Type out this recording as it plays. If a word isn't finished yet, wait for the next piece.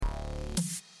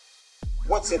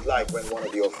What's it like when one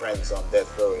of your friends on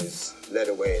death row is led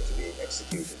away to being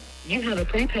executed? You have a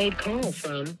prepaid call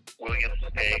from William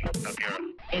A. Noguera,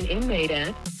 an inmate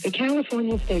at the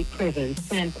California State Prison,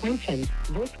 San Quinten.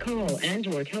 This call and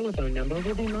your telephone number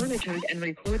will be monitored and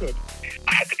recorded.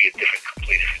 I had to be a different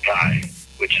completely guy,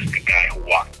 which is the guy who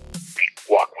walked the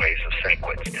walkways of San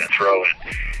Quinten death row,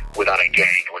 and without a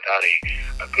gang,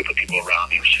 without a group of people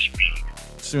around, it was just me.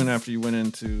 Soon after you went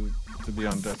into to be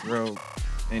on death row,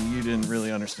 and you didn't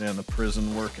really understand the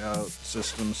prison workout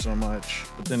system so much.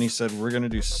 But then he said, we're going to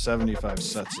do 75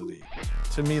 sets of these.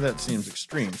 To me, that seems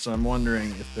extreme. So I'm wondering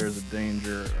if there's a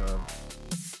danger of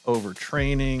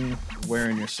overtraining,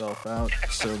 wearing yourself out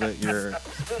so that you're... No,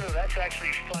 that's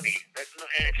actually funny.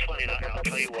 It's funny, and I'll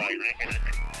tell you why.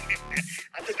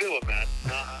 That's a good one, man.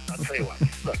 I'll tell you why.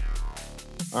 Look.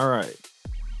 All right.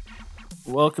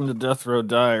 Welcome to Death Row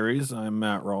Diaries. I'm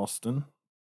Matt Ralston.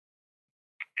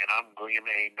 And I'm William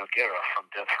A. Noguera from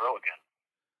Death Row again.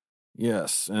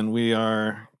 Yes, and we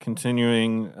are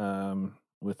continuing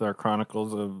with our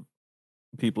chronicles of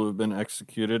people who have been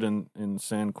executed in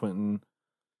San Quinten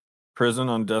Prison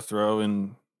on death row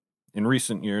in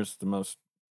recent years, the most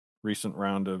recent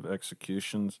round of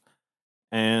executions.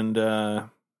 And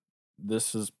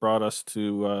this has brought us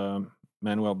to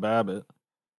Manuel Babbitt.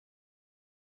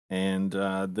 And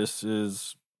this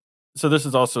is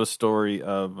also a story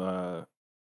of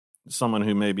someone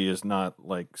who maybe is not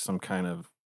like some kind of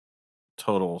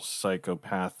total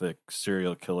psychopathic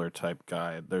serial killer type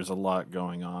guy. There's a lot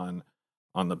going on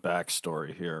the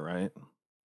backstory here, right?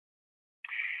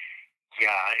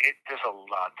 Yeah, there's a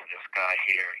lot to this guy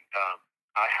here.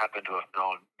 I happen to have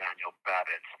known Manuel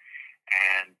Babbitt,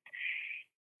 and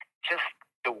just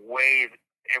the way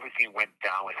everything went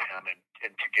down with him,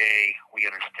 and today we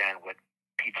understand what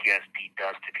PTSD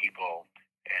does to people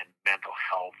and mental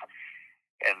health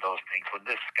and those things. When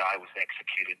this guy was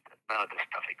executed, none of this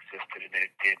stuff existed, and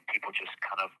it did. People just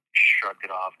kind of shrugged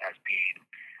it off as being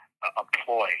a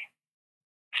ploy.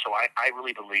 So I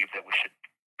really believe that we should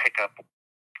pick up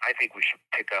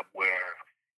where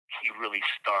he really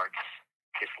starts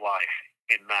his life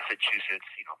in Massachusetts,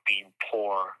 being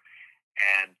poor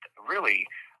and really,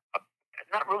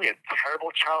 not really a terrible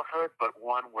childhood, but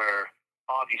one where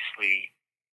obviously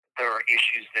there are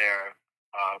issues there.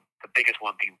 The biggest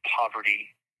one being poverty.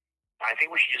 I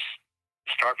think we should just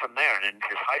start from there and in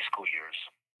his high school years.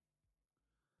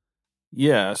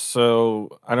 Yeah,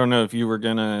 so I don't know if you were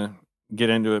going to get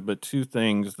into it, but two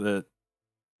things that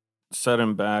set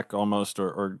him back almost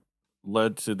or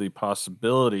led to the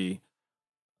possibility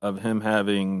of him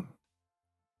having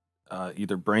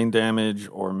either brain damage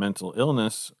or mental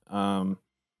illness.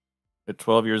 At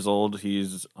 12 years old,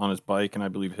 he's on his bike and I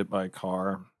believe hit by a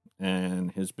car,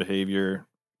 and his behavior,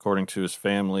 according to his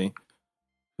family,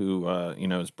 who,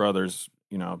 his brother's,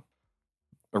 a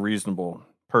reasonable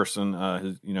person,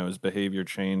 his behavior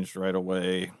changed right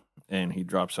away, and he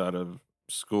drops out of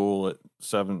school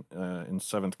in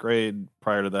seventh grade.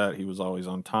 Prior to that, he was always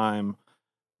on time,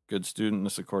 good student.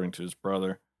 This according to his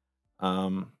brother.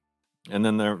 And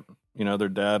then their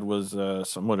dad was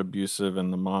somewhat abusive,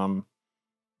 and the mom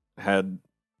had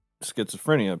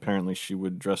schizophrenia. Apparently, she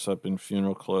would dress up in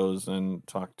funeral clothes and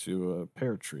talk to a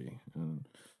pear tree, and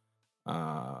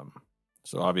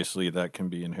so obviously that can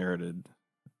be inherited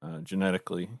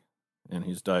genetically, and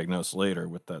he's diagnosed later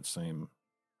with that same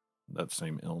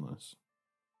illness.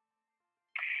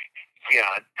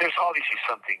 Yeah, there's obviously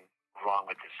something wrong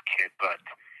with this kid, but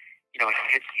he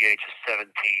hits the age of 17,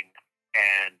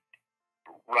 and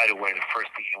right away the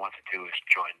first thing he wants to do is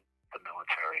join the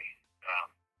military.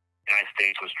 The United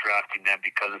States was drafting them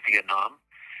because of Vietnam,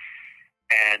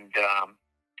 and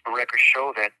records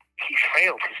show that he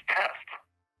failed his test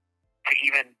to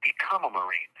even become a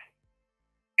Marine.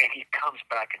 And he comes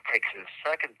back and takes it a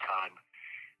second time.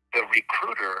 The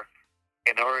recruiter,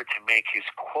 in order to make his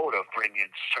quota, bring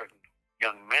in certain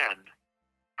young men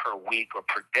per week or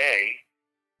per day,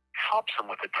 helps him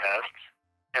with the test,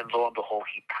 and lo and behold,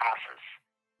 he passes.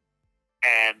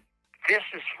 And this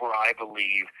is where I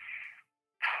believe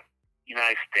the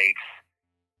United States,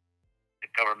 the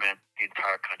government, the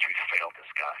entire country failed this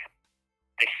guy.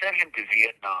 They sent him to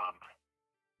Vietnam,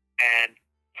 and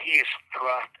he is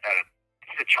thrust at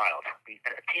he's a child.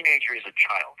 A teenager is a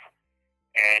child.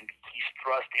 And he's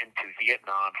thrust into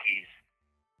Vietnam. He's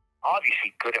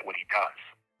obviously good at what he does.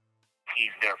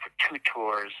 He's there for 2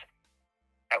 tours.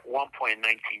 At one point in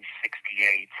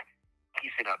 1968,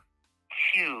 he's in a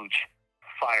huge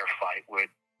firefight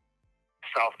with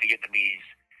South Vietnamese,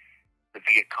 the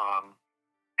Viet Cong,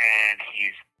 and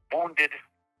he's wounded.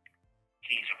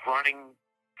 He's running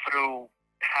through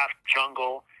half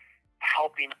jungle,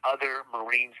 helping other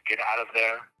Marines get out of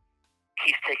there.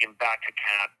 He's taken back to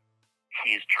camp.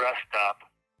 He's dressed up,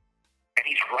 and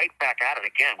he's right back at it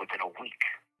again within a week.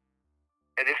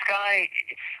 And this guy,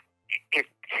 if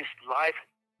his life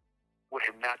would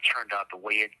have not turned out the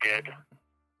way it did,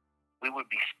 we would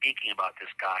be speaking about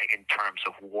this guy in terms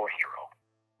of war hero.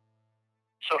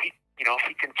 So he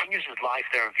continues his life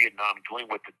there in Vietnam,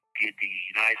 doing what the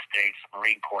United States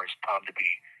Marine Corps is taught him to be,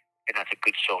 and that's a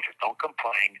good soldier. Don't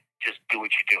complain, just do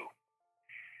what you do.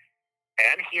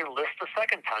 And he enlists a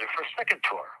second time for a second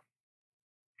tour.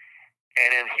 And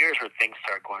then here's where things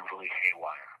start going really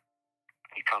haywire.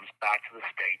 He comes back to the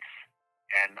States,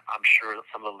 and I'm sure that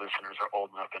some of the listeners are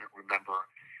old enough to remember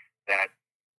that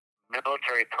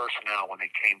military personnel, when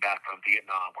they came back from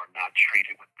Vietnam, were not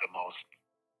treated with the most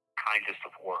kindest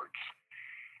of words.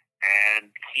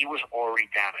 And he was already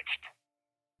damaged.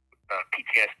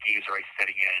 PTSD was already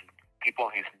setting in. People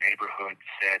in his neighborhood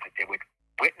said that they would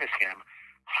witness him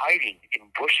hiding in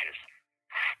bushes,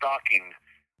 stalking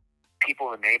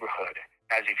people in the neighborhood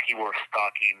as if he were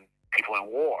stalking people in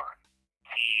war.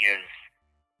 His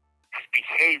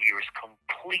behavior is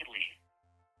completely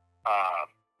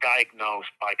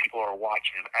diagnosed by people who are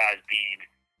watching him as being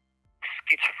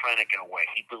schizophrenic in a way.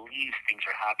 He believes things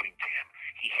are happening to him.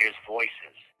 He hears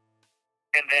voices.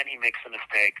 And then he makes a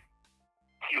mistake.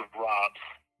 He robs.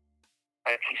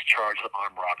 He's charged with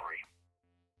armed robbery.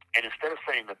 And instead of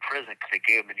sending him to prison because they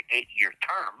gave him an 8-year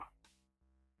term,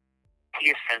 he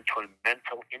is sent to a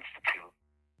mental institute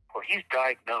where he's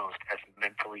diagnosed as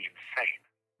mentally insane.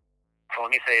 So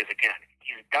let me say this again.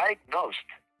 He's diagnosed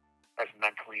as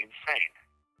mentally insane.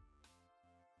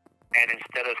 And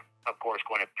instead of course,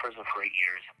 going to prison for 8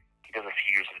 years, he does a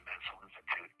few years in a mental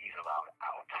institute. He's allowed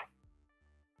out.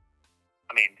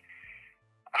 I mean,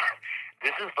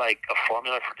 this is like a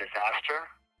formula for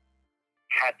disaster.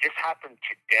 Had this happened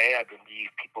today, I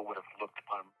believe people would have looked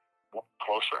upon him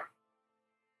closer,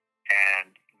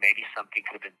 and maybe something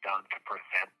could have been done to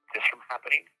prevent this from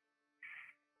happening.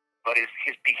 But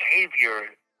his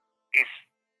behavior is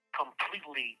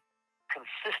completely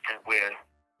consistent with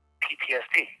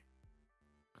PTSD,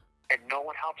 and no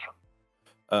one helps him.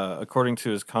 According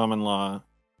to his common law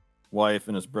wife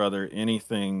and his brother,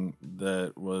 anything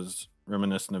that was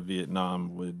reminiscent of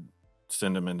Vietnam would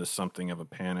send him into something of a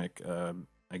panic.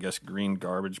 I guess green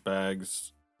garbage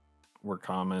bags were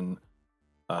common.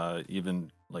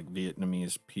 Even like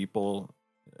Vietnamese people,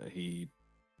 he,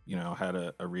 had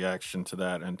a reaction to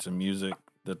that and to music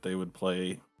that they would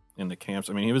play in the camps.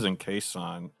 I mean, he was in Khe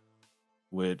Sahn,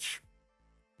 which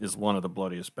is one of the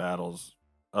bloodiest battles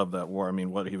of that war. I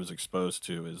mean, what he was exposed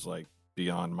to is like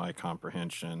beyond my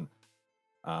comprehension.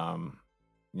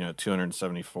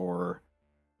 274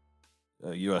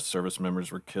 U.S. service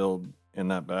members were killed in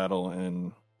that battle,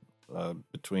 and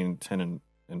between 10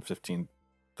 and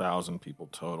 15,000 people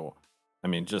total. I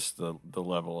mean, just the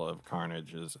level of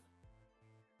carnage is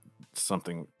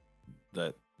something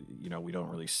that we don't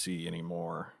really see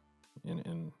anymore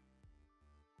in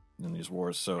these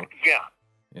wars. So yeah.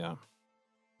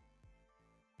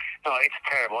 No, it's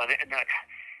terrible, and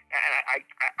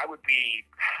I would be,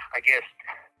 I guess,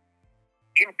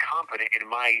 incompetent in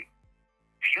my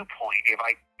viewpoint if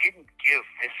I didn't give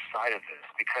this side of this,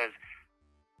 because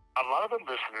a lot of the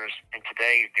listeners in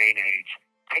today's day and age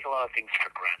take a lot of things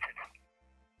for granted.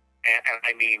 And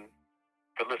I mean,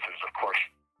 the listeners, of course,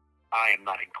 I am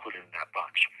not included in that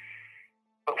bunch.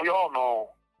 But we all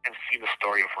know and see the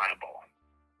story of Rambo.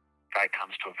 Guy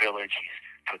comes to a village, he's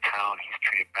to a town, he's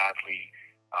treated badly,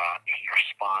 he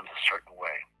responds a certain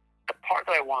way. The part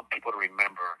that I want people to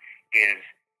remember is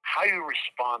how you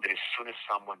responded as soon as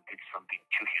someone did something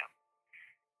to him.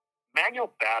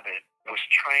 Manuel Babbitt was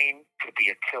trained to be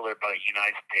a killer by the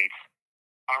United States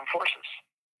Armed Forces.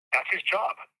 That's his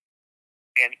job.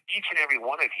 And each and every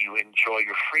one of you enjoy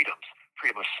your freedoms.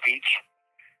 Freedom of speech,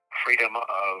 freedom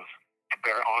to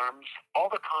bear arms. All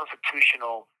the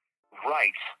constitutional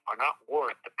rights are not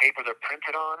worth the paper they're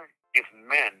printed on if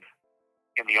men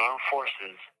in the armed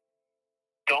forces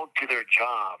don't do their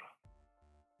job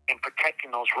in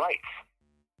protecting those rights.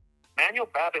 Manuel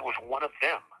Babbitt was one of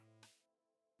them.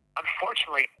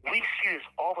 Unfortunately, we see this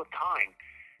all the time.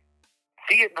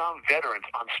 Vietnam veterans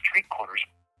on street corners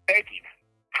begging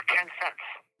for 10 cents.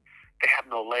 They have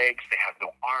no legs, they have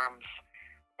no arms.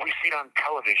 We see it on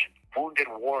television. Wounded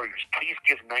warriors, please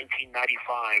give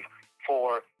 $19.95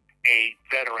 for a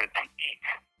veteran to eat.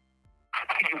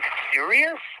 Are you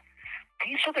serious?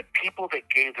 These are the people that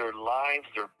gave their lives,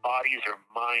 their bodies, their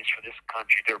minds for this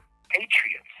country. They're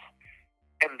patriots.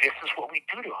 And this is what we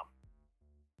do to them.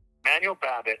 Manuel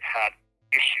Babbitt had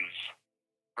issues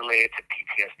related to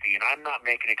PTSD, and I'm not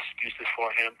making excuses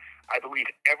for him. I believe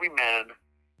every man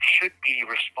should be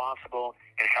responsible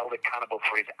and held accountable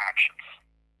for his actions.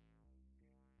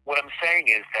 What I'm saying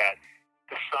is that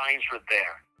the signs were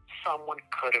there. Someone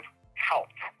could have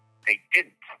helped. They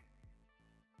didn't.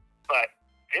 But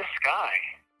this guy,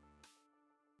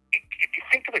 if you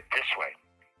think of it this way,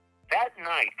 that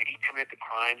night that he committed the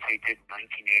crimes he did in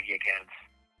 1980 against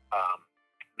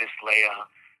Miss Leah,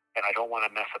 and I don't want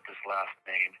to mess up this last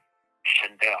name,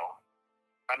 Schendel.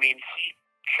 I mean, he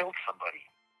killed somebody.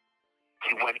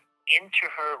 He went into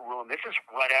her room. This is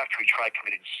right after he tried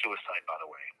committing suicide, by the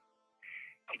way.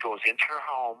 He goes into her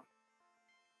home,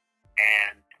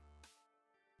 and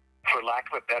for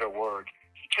lack of a better word,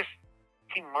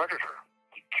 he murdered her.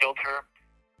 He killed her.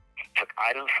 He took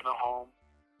items from the home.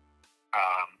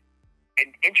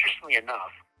 And interestingly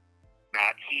enough,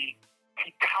 Matt, he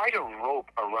tied a rope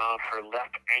around her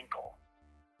left ankle,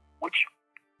 which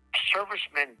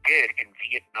servicemen did in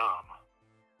Vietnam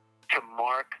to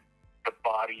mark the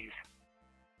bodies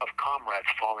of comrades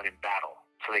fallen in battle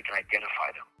so they can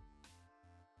identify them.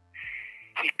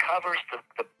 He covers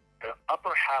the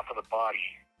upper half of the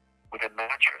body with a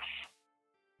mattress.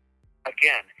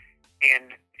 Again,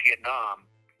 in Vietnam,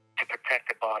 to protect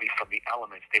the body from the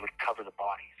elements, they would cover the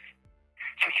bodies.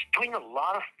 So he's doing a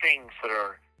lot of things that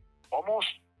are almost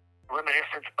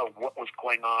reminiscent of what was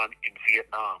going on in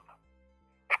Vietnam.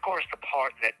 Of course, the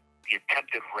part that the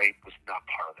attempted rape was not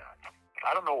part of that.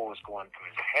 I don't know what was going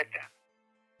through his head then.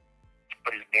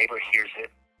 But his neighbor hears it.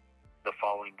 The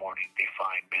following morning, they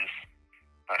find Miss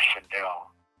Schendel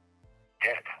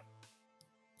dead.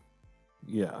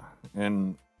 Yeah,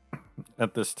 and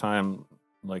at this time,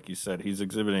 like you said, he's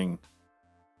exhibiting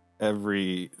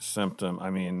every symptom. I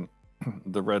mean,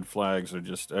 the red flags are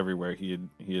just everywhere. He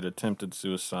had attempted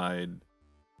suicide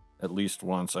at least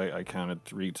once. I counted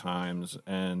 3 times,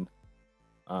 and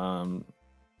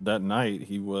that night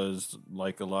he was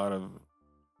like a lot of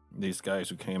these guys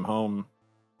who came home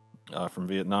from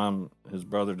Vietnam. His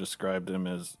brother described him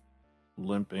as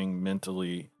limping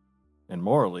mentally and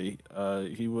morally.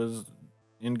 He was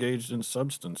engaged in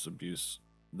substance abuse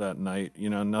that night. You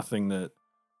know, nothing that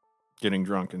getting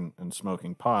drunk and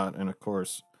smoking pot. And of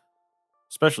course,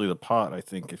 especially the pot, I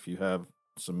think if you have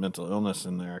some mental illness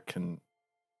in there, can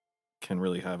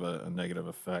really have a negative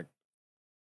effect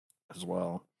as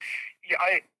well. Yeah,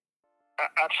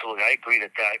 absolutely. I agree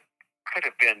that could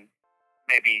have been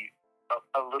maybe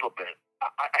a little bit.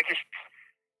 I just,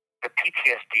 the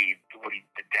PTSD,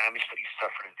 the damage that he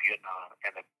suffered in Vietnam,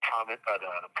 and the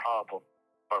probable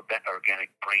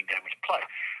organic brain damage, plus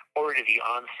already the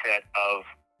onset of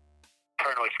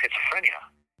paranoid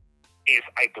schizophrenia, is,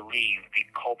 I believe, the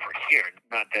culprit here.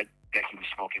 Not that he was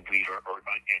smoking weed or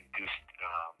induced,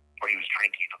 or he was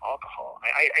drinking alcohol.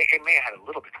 It may have had a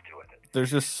little bit to do with it.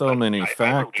 There's just so many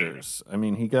factors. I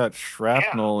mean, he got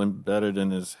shrapnel embedded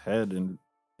in his head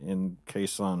in Khe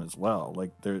Sahn as well.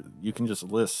 Like, there, you can just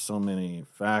list so many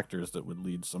factors that would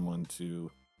lead someone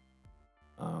to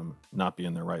not be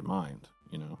in their right mind,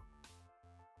 you know?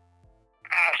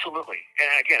 Absolutely.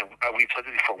 And again, we've said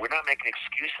it before, we're not making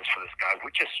excuses for this guy.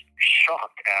 We're just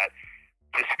shocked at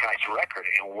this guy's record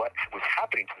and what was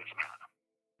happening to this man.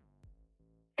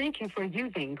 Thank you for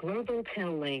using Global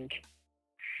Tel Link.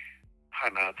 Hi,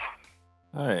 Matt.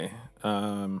 Hi.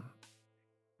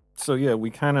 So yeah, we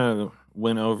kind of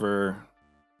went over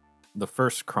the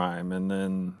first crime, and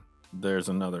then there's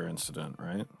another incident,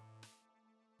 right?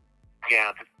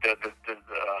 Yeah, the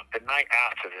night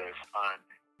after this, on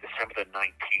December the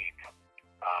 19th,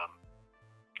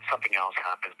 something else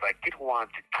happens, but I did want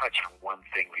to touch on one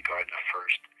thing regarding the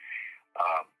first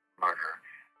murder.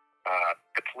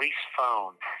 The police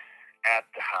found at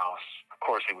the house, of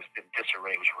course it was in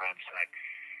disarray, it was ransacked,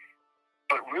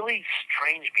 but really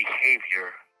strange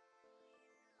behavior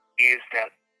is that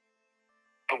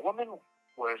the woman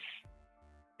was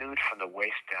nude from the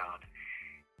waist down,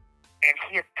 and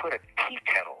he had put a tea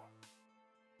kettle,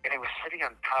 and it was sitting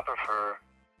on top of her,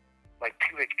 like,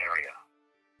 pubic area.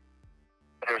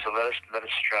 There was a leather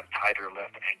strap tied to her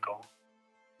left ankle.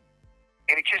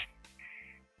 And it just,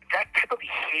 that type of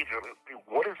behavior,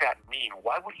 what does that mean?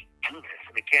 Why would he do this?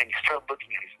 And again, you start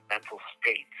looking at his mental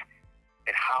state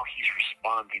and how he's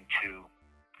responding to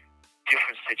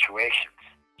different situations.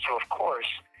 So, of course,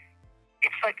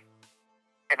 it's like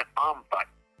an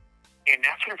button. And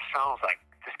that's what it sounds like.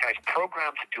 This guy's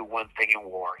programmed to do one thing in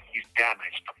war. He's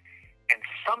damaged. And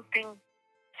something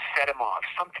set him off.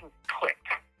 Something clicked.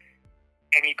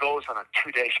 And he goes on a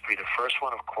 2-day spree. The first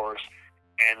one, of course,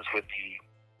 ends with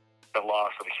the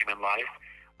loss of a human life.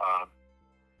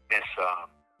 Miss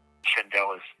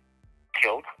Schendel is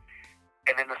killed.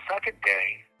 And then the second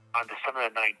day, on December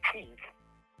the 19th,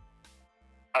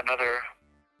 another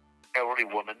elderly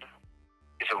woman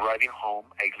is arriving home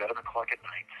at 11 o'clock at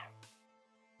night.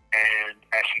 And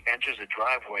as she enters the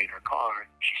driveway in her car,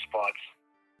 she spots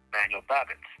Manuel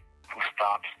Babbitt, who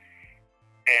stops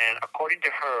and, according to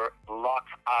her,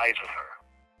 locks eyes with her.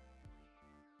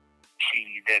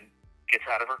 She then gets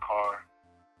out of her car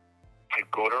to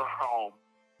go to her home,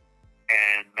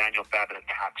 and Manuel Babbitt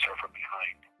attacks her from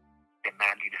behind,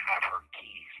 demanding to have her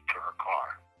keys to her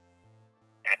car.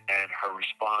 And her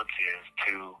response is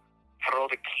to throw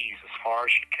the keys as far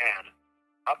as she can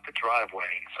up the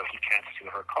driveway so he can't steal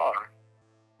her car.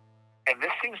 And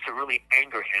this seems to really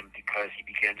anger him because he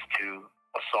begins to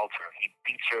assault her. He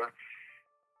beats her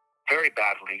very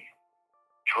badly,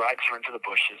 drags her into the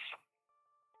bushes,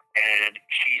 and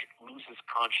she loses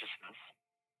consciousness.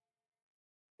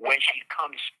 When she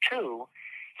comes to,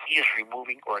 he is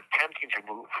removing or attempting to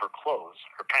remove her clothes,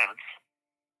 her pants,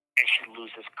 and she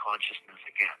loses consciousness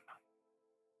again.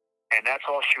 And that's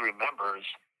all she remembers,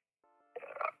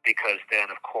 because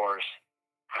then, of course,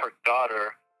 her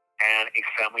daughter and a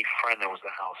family friend that was in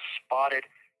the house spotted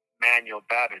Manuel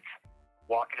Babbitt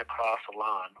walking across the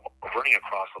lawn, or running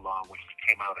across the lawn when he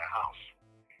came out of the house.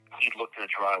 He looked in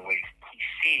the driveway. He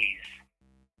sees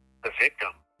the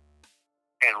victim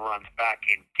and runs back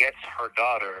and gets her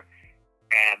daughter,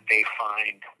 and they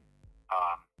find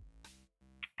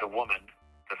the woman,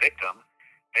 the victim,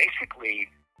 basically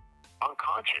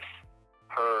unconscious.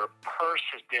 Her purse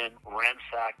has been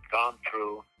ransacked, gone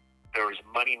through. There is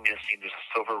money missing. There's a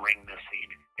silver ring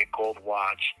missing, a gold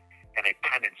watch, and a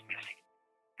pendant missing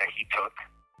that he took.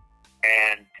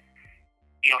 And,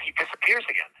 he disappears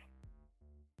again.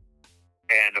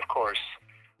 And, of course,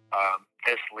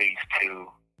 this leads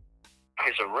to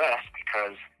his arrest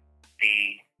because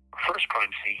the first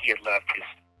crime scene, he had left his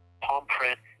palm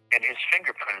print and his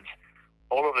fingerprints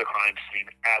all over the crime scene,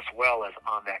 as well as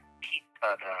on that tea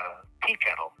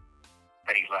kettle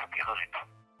that he left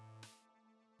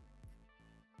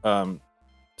behind.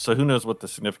 So who knows what the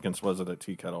significance was of that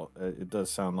tea kettle? It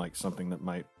does sound like something that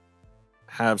might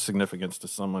have significance to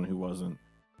someone who wasn't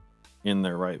in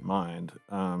their right mind.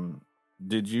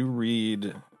 Did you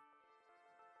read?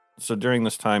 So during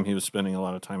this time, he was spending a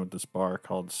lot of time at this bar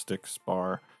called Styx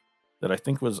Bar that I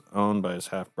think was owned by his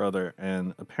half-brother,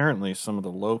 and apparently some of the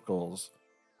locals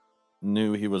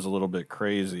knew he was a little bit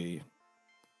crazy,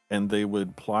 and they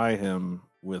would ply him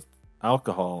with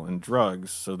alcohol and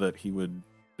drugs so that he would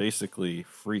basically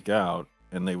freak out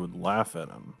and they would laugh at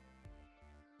him,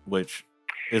 which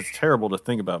is terrible to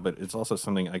think about, but it's also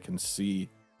something I can see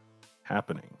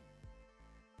happening.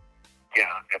 Yeah,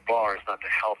 a bar is not the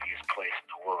healthiest place in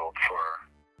the world for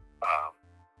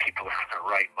people who are in their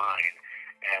right mind.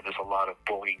 And there's a lot of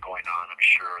bullying going on, I'm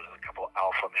sure. There's a couple of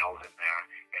alpha males in there,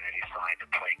 and they decide to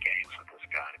play games with this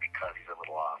guy because he's a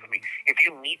little off. I mean, if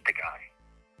you meet the guy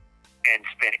and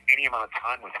spend any amount of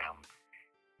time with him,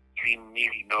 you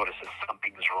immediately notice that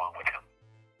something is wrong with him.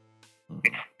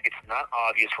 It's not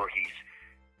obvious where he's,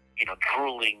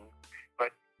 drooling,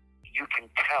 but you can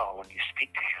tell when you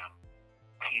speak to him,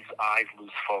 his eyes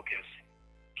lose focus.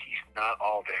 He's not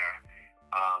all there.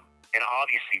 And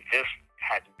obviously this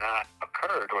had not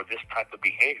occurred, or this type of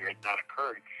behavior had not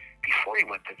occurred before he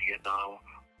went to Vietnam,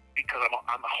 because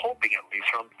I'm hoping, at least,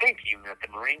 or I'm thinking that the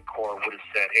Marine Corps would have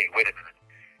said, hey, wait a minute,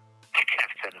 you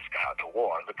can't send this guy out to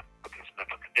war. Look at his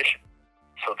mental condition.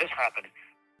 So this happened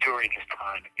during his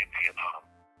time in Vietnam.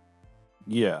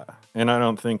 Yeah, and I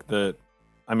don't think that,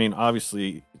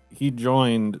 obviously, he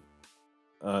joined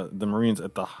the Marines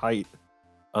at the height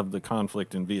of the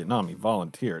conflict in Vietnam. He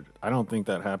volunteered. I don't think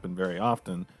that happened very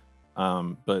often,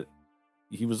 but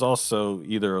he was also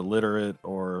either illiterate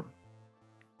or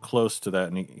close to that,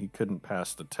 and he couldn't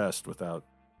pass the test without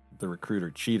the recruiter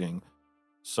cheating.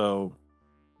 So,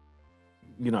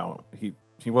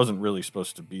 he wasn't really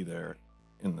supposed to be there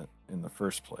in the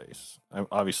first place.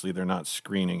 Obviously, they're not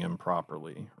screening him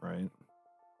properly, right?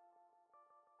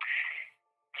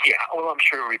 Yeah, well, I'm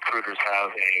sure recruiters have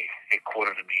a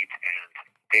quota to meet, and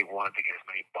they wanted to get as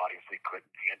many bodies as they could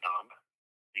in Vietnam.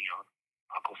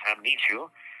 Uncle Sam needs you,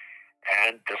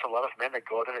 and there's a lot of men that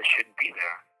go there that shouldn't be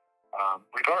there.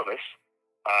 Regardless,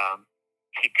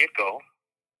 he did go.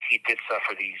 He did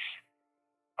suffer these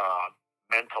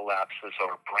mental lapses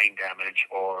or brain damage,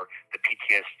 or the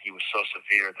PTSD was so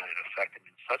severe that it affected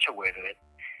him in such a way that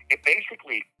it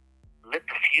basically lit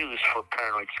the fuse for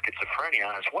paranoid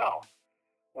schizophrenia as well,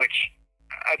 which,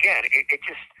 again, it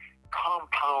just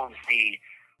compounds the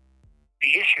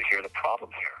issue here, the problem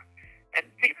here. And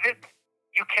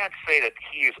you can't say that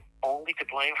he is only to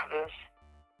blame for this.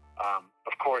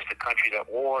 Of course, the country's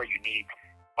at war. You need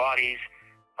bodies,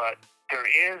 but there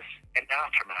is an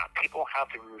aftermath. People have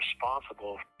to be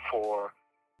responsible for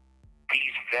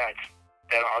these vets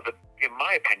that are, in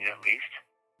my opinion at least,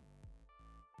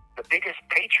 the biggest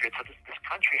patriots that this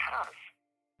country has.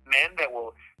 Men that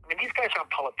will, these guys aren't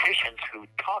politicians who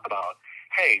talk about,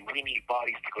 hey, we need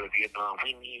bodies to go to Vietnam,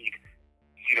 we need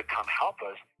you to come help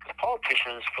us. Because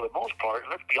politicians, for the most part,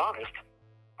 let's be honest,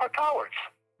 are cowards.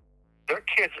 Their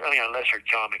kids, unless you're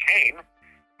John McCain,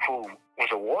 who was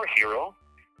a war hero,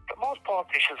 but most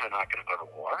politicians are not going to go to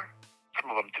war. Some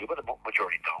of them do, but the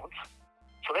majority don't.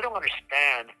 So they don't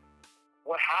understand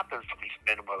what happens to these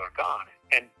men while they're gone.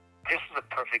 And this is a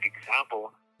perfect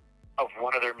example of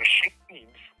one of their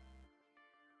machines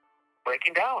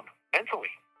breaking down mentally.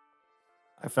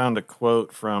 I found a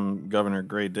quote from Governor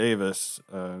Gray Davis,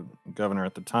 governor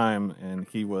at the time, and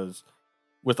he was,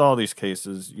 with all these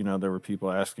cases, there were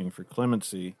people asking for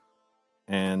clemency,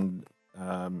 and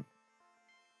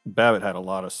Babbitt had a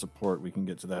lot of support. We can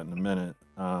get to that in a minute.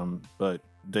 But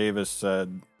Davis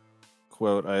said,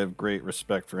 quote, "I have great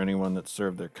respect for anyone that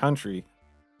served their country,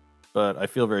 but I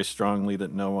feel very strongly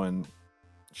that no one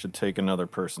should take another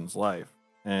person's life."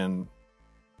 And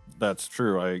that's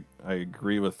true. I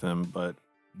agree with him, but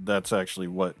that's actually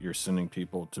what you're sending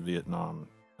people to Vietnam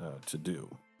to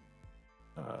do.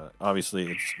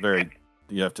 Obviously, it's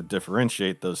you have to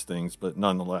differentiate those things, but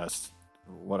nonetheless,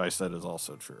 what I said is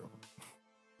also true.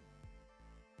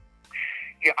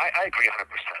 Yeah, I agree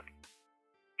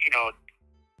 100%.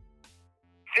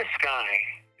 This guy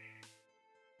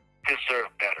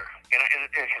deserved better, and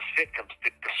his victims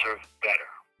deserve better.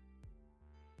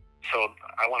 So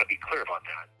I want to be clear about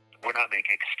that. We're not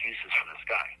making excuses for this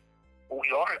guy.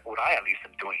 What I at least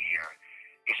am doing here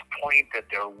is pointing that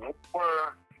there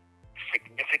were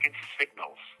significant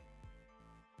signals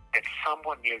that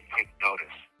someone needed to take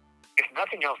notice. If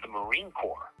nothing else, the Marine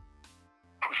Corps,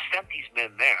 who sent these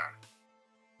men there,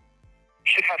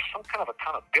 should have some kind of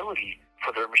accountability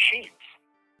for their machines.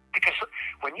 Because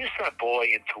when you send a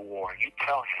boy into war, you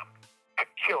tell him to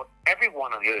kill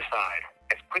everyone on the other side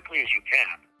as quickly as you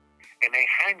can, and they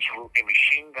hand you a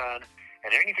machine gun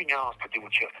and anything else to do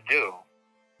what you have to do,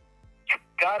 you've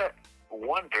got to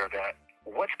wonder that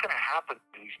what's going to happen to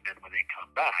these men when they come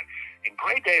back. And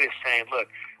Gray Davis saying, look,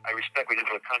 I respect what you did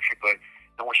for the country, but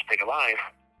no one should take a life.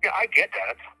 Yeah, I get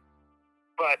that.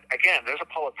 But again, there's a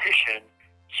politician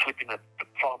sweeping the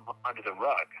problem under the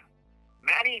rug.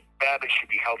 Manny Babbitt should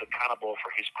be held accountable for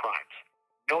his crimes.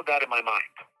 No doubt in my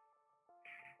mind.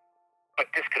 But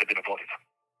this could have been avoided.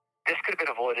 This could have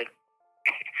been avoided.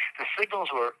 The signals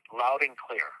were loud and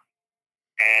clear.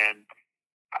 And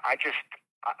I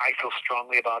feel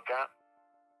strongly about that.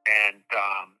 And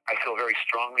I feel very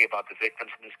strongly about the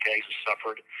victims in this case who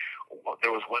suffered.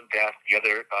 There was one death. The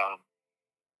other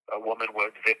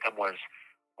the victim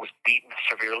was beaten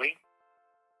severely.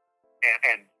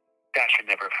 And that should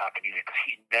never have happened either, because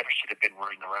he never should have been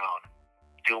running around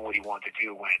doing what he wanted to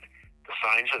do when the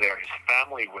signs are there. His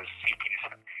family was seeking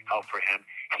help for him.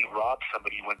 He robbed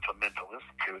somebody, went to a mental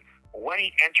institute. When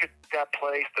he entered that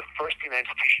place, the first thing the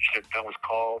institution should have done was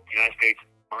call the United States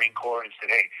Marine Corps and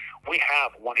said, hey, we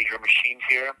have one of your machines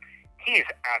here. He is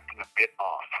acting a bit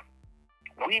off.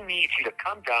 We need you to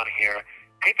come down here,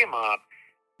 pick him up,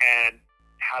 and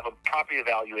have him properly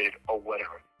evaluated or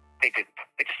whatever. They didn't.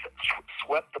 They just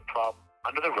swept the problem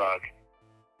under the rug,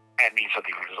 and these are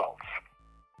the results.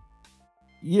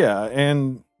 Yeah,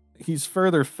 and he's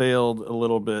further failed a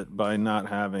little bit by not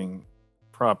having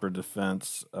proper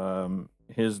defense.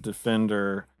 His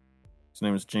defender, his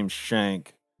name is James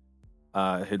Shank,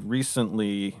 had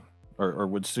recently, or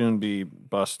would soon be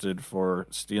busted for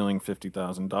stealing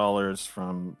 $50,000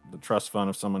 from the trust fund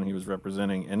of someone he was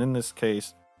representing. And in this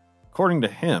case, according to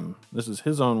him, this is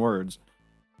his own words,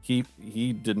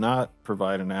 he did not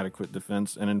provide an adequate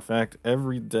defense, and in fact,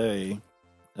 every day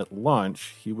at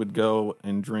lunch, he would go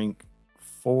and drink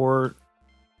 4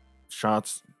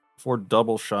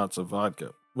 double shots of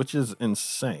vodka, which is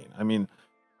insane. I mean,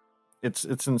 it's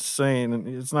insane, and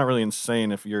it's not really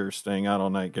insane if you're staying out all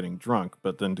night getting drunk,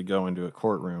 but then to go into a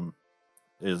courtroom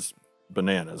is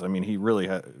bananas. I mean, he really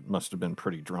must have been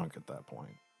pretty drunk at that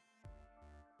point.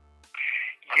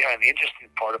 Yeah, and the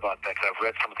interesting part about that, because I've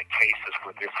read some of the cases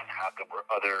where this has happened, where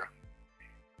other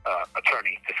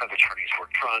defense attorneys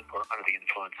were drunk or under the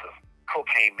influence of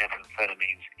cocaine,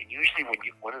 methamphetamines, and usually when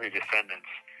one of the defendants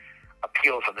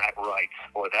appeals on that right,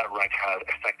 or that right to have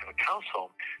effective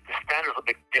counsel, the standard is a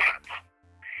bit different.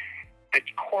 The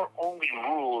court only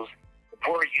rules,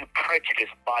 were you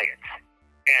prejudiced by it?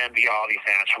 And the obvious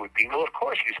answer would be, well, of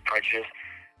course he was prejudiced.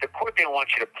 The court didn't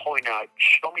want you to point out,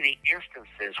 show me the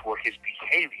instances where his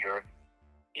behavior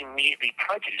immediately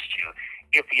prejudiced you.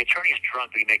 If the attorney's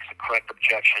drunk, he makes the correct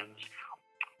objections,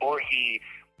 or he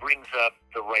brings up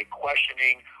the right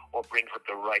questioning, or brings up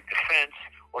the right defense,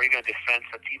 or even a defense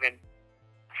that's even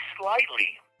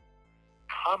slightly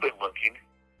competent looking,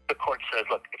 the court says,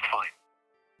 look, it's fine.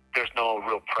 There's no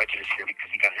real prejudice here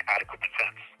because you got an adequate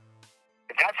defense.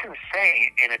 That's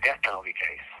insane in a death penalty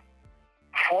case.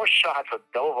 4 shots of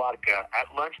Del Vodka at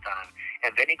lunchtime,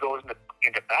 and then he goes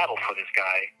into battle for this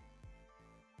guy.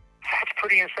 That's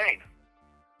pretty insane.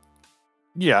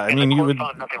 Yeah, I and mean, the you court would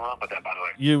found nothing wrong with that, by the way.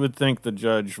 you would think the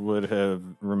judge would have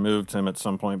removed him at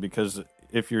some point, because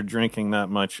if you're drinking that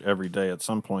much every day, at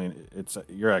some point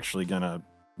you're actually gonna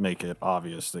make it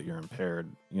obvious that you're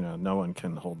impaired. You know, no one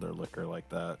can hold their liquor like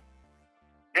that.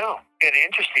 No, and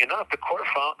interesting enough, the court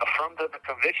affirmed the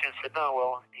conviction and said, no,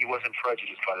 well, he wasn't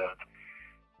prejudiced by that.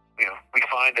 You know, we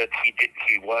find that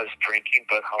he was drinking,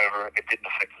 but however, it didn't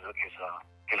affect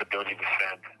his ability to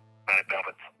defend Manuel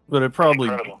Babbitt. But it probably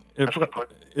Incredible.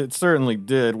 it certainly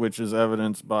did, which is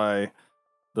evidenced by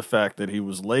the fact that he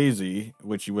was lazy,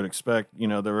 which you would expect. You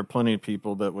know, there were plenty of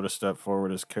people that would have stepped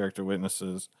forward as character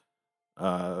witnesses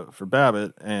for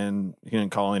Babbitt, and he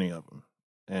didn't call any of them.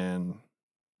 And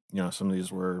you know, some of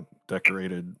these were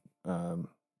decorated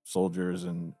soldiers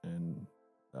and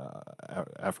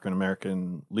African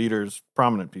American leaders,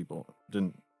 prominent people.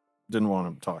 Didn't want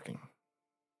him talking.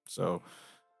 So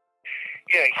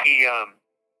yeah, he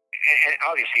and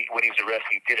obviously when he was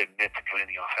arrested, he did admit to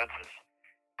committing the offenses,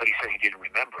 but he said he didn't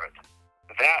remember it.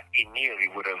 That immediately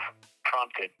would have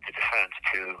prompted the defense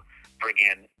to bring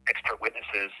in expert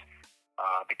witnesses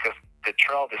because the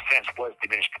trial defense was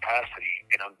diminished capacity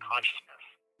and unconsciousness.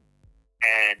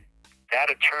 And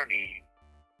that attorney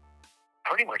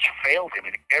pretty much failed him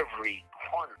in every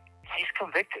corner. He's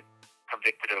convicted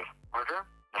of murder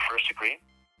in the first degree,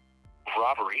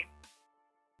 robbery,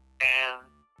 and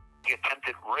the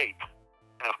attempted rape.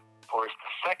 And of course,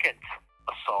 the second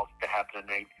assault that happened,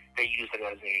 and they used it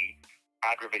as a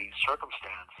aggravating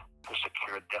circumstance to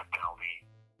secure a death penalty,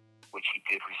 which he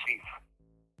did receive.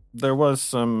 There was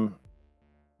some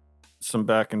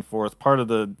back and forth. Part of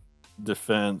the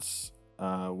defense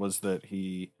was that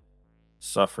he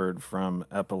suffered from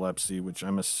epilepsy, which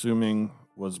I'm assuming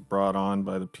was brought on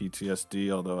by the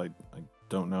PTSD, although I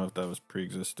don't know if that was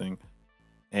pre-existing.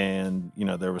 And, you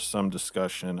know, there was some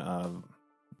discussion of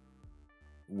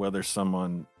whether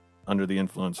someone under the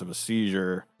influence of a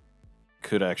seizure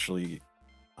could actually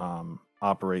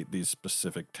operate these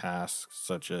specific tasks,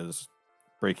 such as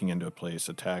breaking into a place,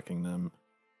 attacking them.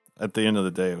 At the end of the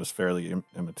day, it was fairly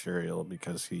immaterial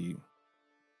because he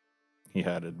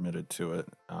had admitted to it.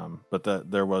 But that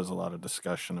there was a lot of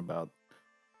discussion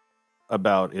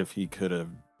about if he could have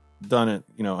done it,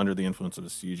 you know, under the influence of a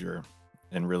seizure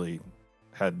and really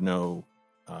had no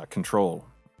control,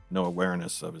 no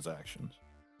awareness of his actions.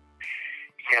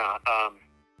 Yeah, and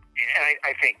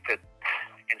I think that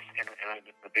in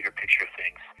the bigger picture of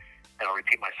things, and I'll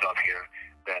repeat myself here,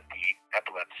 that the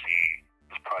epilepsy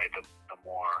was probably the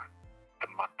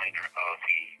minor of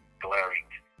the glaring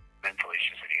mental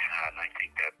issues that he had. And I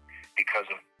think that because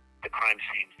of the crime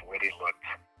scenes, the way they looked,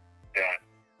 that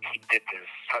he did this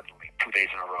suddenly 2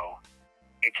 days in a row.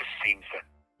 It just seems that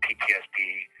PTSD,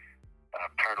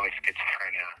 paranoid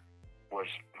schizophrenia, was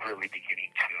really beginning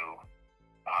to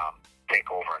take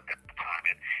over at the time.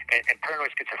 And paranoid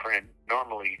schizophrenia,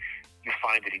 normally you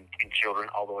find it in children,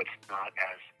 although it's not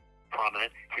as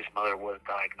prominent. His mother was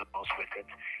diagnosed with it,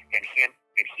 and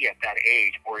he at that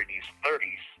age, or in his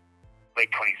 30s,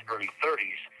 late 20s, early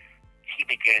 30s, he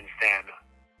begins then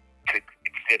to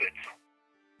exhibit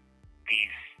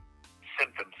these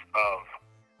symptoms of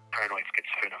paranoid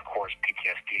schizophrenia, of course,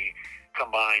 PTSD,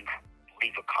 combined,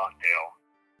 leave a cocktail.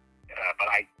 But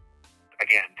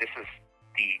again, this is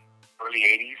the early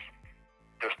 80s.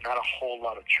 There's not a whole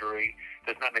lot of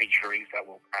there's not many juries that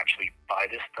will actually buy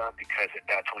this stuff, because at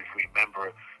that time, if we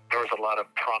remember, there was a lot of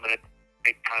prominent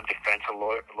big-time defense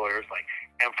lawyers like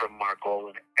Ephraim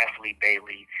Margolin, Ethlie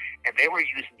Bailey, and they were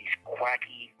using these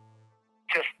quacky,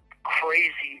 just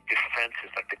crazy defenses,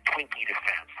 like the Twinkie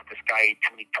defense. This guy ate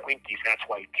too many Twinkies, that's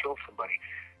why he killed somebody.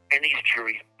 And these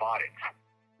juries bought it.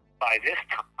 By this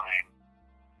time,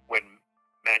 when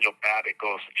Manuel Babbitt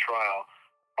goes to trial,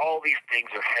 all these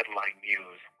things are headline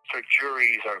news. So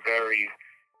juries are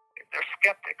they're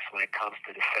skeptics when it comes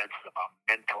to defenses about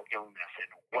mental illness and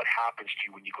what happens to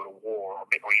you when you go to war,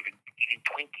 or even eating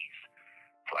Twinkies.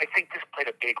 So I think this played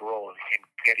a big role in him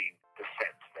getting the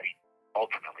sentence that he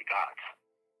ultimately got.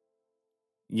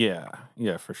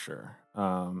 Yeah, for sure.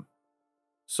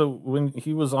 So when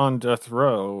he was on death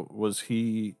row, was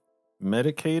he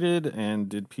medicated, and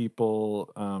did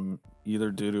people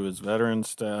either due to his veteran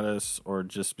status or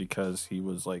just because he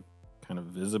was like kind of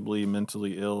visibly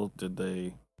mentally ill, did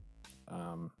they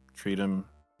treat him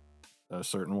a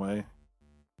certain way?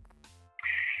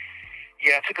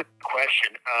 Yeah, it's a good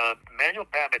question. Manuel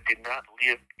Babbitt did not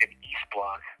live in East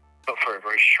Block, but for a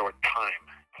very short time.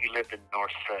 He lived in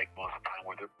North Seg most of the time,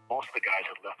 where most of the guys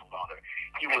had left alone there.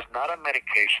 He was not on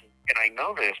medication, and I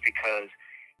know this because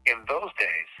in those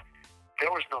days,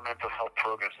 there was no mental health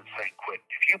programs in San Quinten.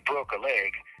 If you broke a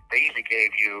leg, they usually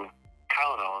gave you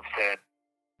Tylenol and said,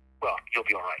 well, you'll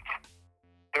be all right.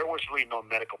 There was really no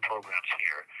medical programs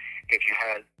here. If you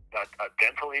had a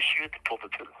dental issue to pull the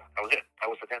tooth, that was it.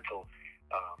 That was the dental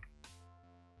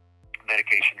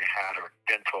medication you had, or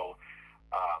dental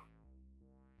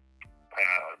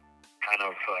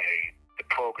the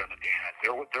program that they had.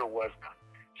 There was none.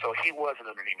 So he wasn't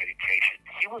under any medication.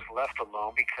 He was left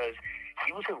alone because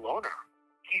he was a loner.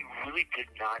 He really did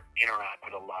not interact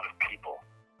with a lot of people.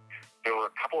 There were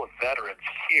a couple of veterans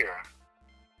here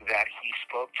that he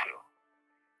spoke to,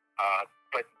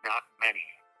 but not many.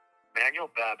 Manuel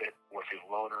Babbitt was a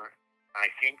loner. I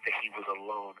think that he was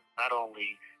alone, not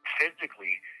only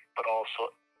physically, but also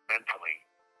mentally.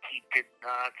 He did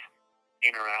not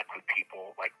interact with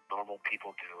people like normal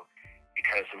people do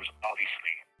because there was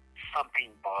obviously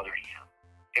something bothering him.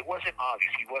 It wasn't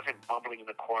obvious. He wasn't mumbling in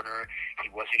the corner. He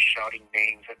wasn't shouting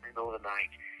names at the middle of the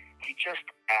night. He just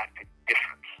acted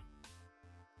different.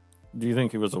 Do you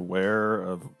think he was aware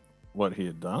of what he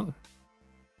had done?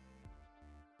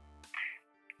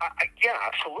 Yeah,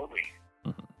 absolutely.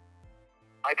 Mm-hmm.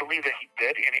 I believe that he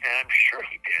did, and I'm sure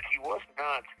he did. He was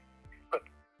not. But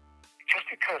just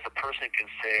because a person can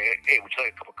say, hey, would you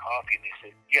like a cup of coffee? And they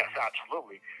say, yes,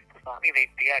 absolutely, does not mean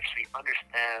they actually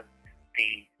understand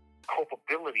the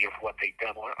culpability of what they've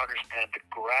done or understand the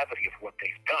gravity of what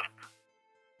they've done.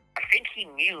 I think he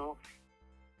knew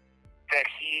that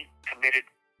he committed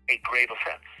a grave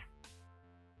offense.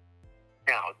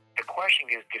 Now, the question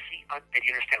is, did he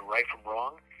understand right from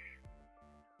wrong?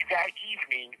 That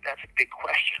evening, that's a big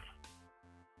question.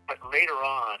 But later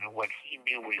on, when he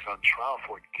knew what he was on trial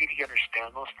for, did he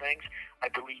understand those things? I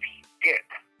believe he did.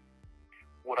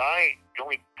 The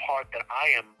only part that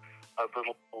I am a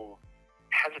little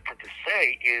hesitant to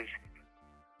say is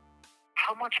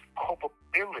how much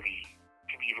culpability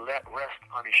can be let rest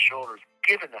on his shoulders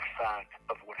given the fact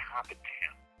of what happened to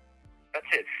him.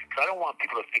 That's it. Because I don't want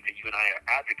people to think that you and I are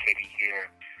advocating here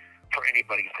for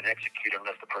anybody who's been executed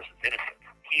unless the person's innocent.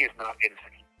 He is not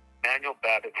innocent. Manuel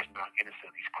Babbitt was not innocent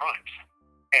of these crimes.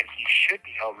 And he should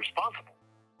be held responsible.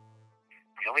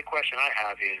 The only question I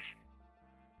have is,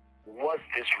 was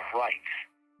this right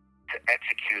to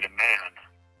execute a man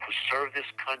who served this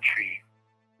country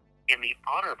in the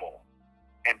honorable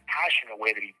and passionate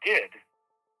way that he did,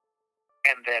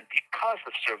 and then because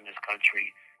of serving this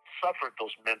country, suffered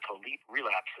those mental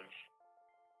relapses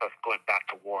of going back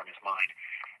to war in his mind,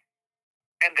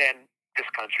 and then this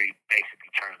country basically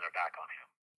turned their back on him?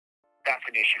 That's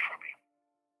an issue for me.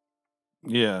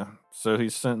 Yeah, so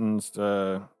he's sentenced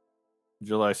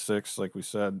July 6th, like we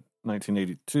said,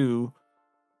 1982,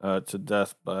 to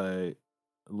death by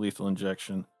lethal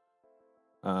injection.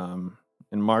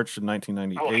 In March of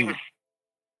 1998. Well, he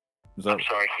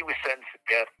was sentenced to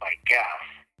death by gas.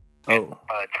 And by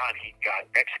the time he got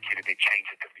executed, they changed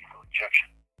it to lethal injection.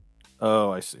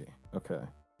 Oh, I see. Okay.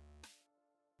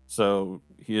 So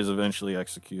he is eventually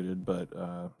executed, but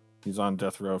he's on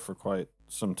death row for quite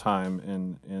some time.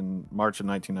 In March of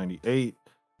 1998,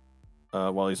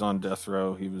 while he's on death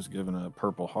row, he was given a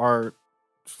Purple Heart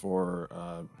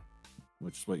for,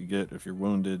 which is what you get if you're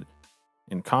wounded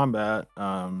in combat.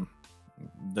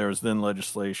 There was then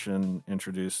legislation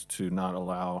introduced to not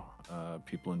allow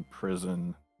people in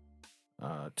prison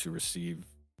to receive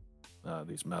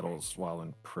these medals while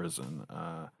in prison.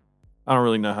 I don't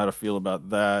really know how to feel about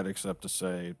that, except to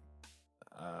say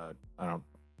I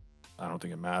don't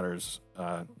think it matters.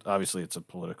 Obviously, it's a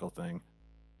political thing.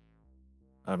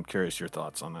 I'm curious your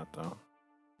thoughts on that, though.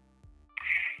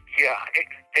 Yeah,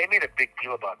 they made a big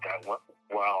deal about that.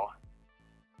 Well,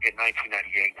 in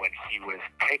 1998, when he was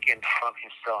taken from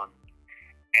his son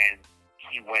and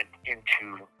he went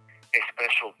into a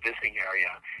special visiting area,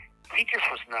 he just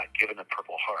was not given a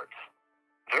Purple Heart.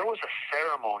 There was a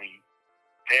ceremony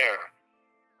there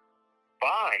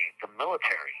by the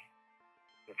military.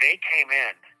 They came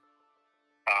in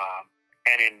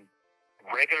and in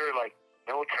regular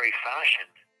military fashion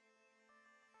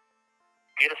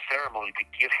did a ceremony to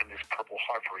give him this Purple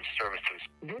Heart for his service to his...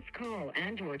 This call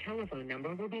and your telephone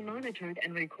number will be monitored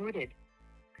and recorded.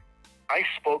 I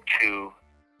spoke to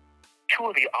two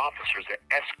of the officers that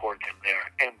escorted him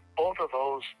there, and both of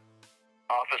those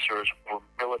officers were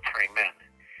military men.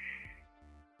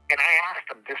 And I asked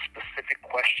them this specific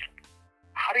question: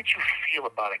 how did you feel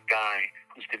about a guy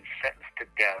who's been sentenced to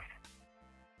death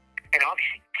and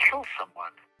obviously kill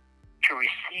someone to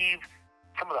receive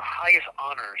some of the highest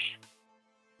honors?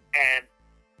 And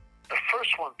the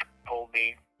first one told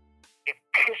me it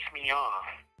pissed me off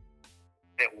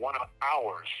that one of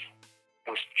ours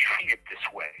was treated this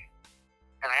way.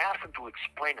 And I asked him to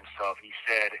explain himself, and he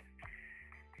said,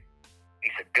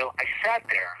 Bill, I sat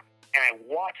there and I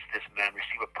watched this man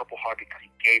receive a Purple Heart because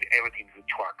he gave everything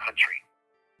to our country.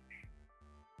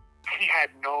 He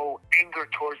had no anger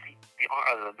towards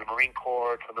the Marine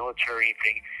Corps, the military,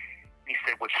 anything. He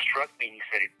said, what struck me, he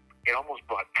said, it almost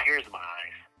brought tears in my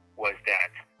eyes, was that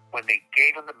when they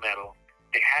gave him the medal,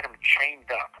 they had him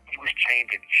chained up. He was chained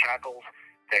in shackles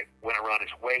that went around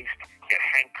his waist. He had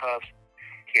handcuffs.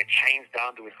 He had chains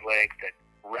down to his legs that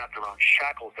wrapped around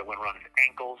shackles that went around his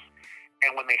ankles.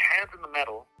 And when they handed him the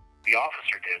medal, the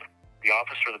officer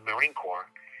of the Marine Corps,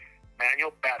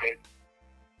 Manuel Babbitt,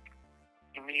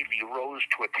 immediately rose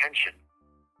to attention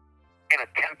and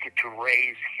attempted to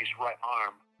raise his right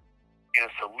arm in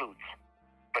a salute,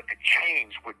 but the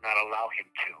chains would not allow him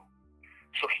to.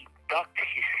 So he ducked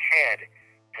his head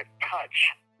to touch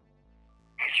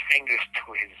his fingers to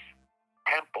his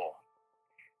temple.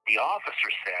 The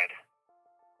officer said,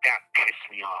 that pissed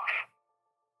me off.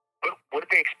 What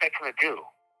did they expect him to do?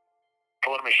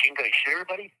 Pull out a machine gun and shoot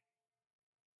everybody?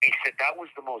 He said that was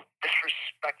the most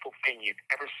disrespectful thing he'd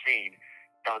ever seen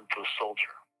done to a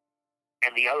soldier.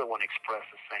 And the other one expressed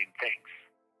the same things.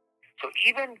 So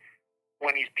even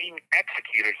when he's being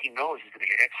executed, he knows he's going to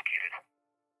get executed.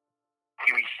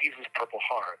 He receives his Purple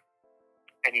Heart,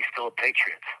 and he's still a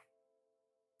patriot.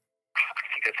 I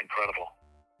think that's incredible.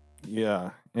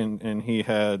 Yeah, and he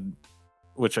had,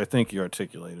 which I think you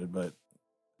articulated, but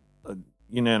a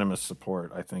unanimous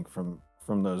support, I think, from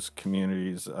those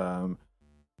communities. There's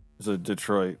a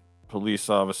Detroit police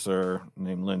officer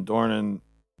named Lynn Dornan,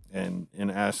 and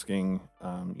in asking,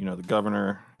 the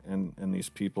governor and these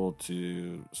people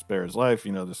to spare his life,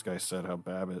 this guy said how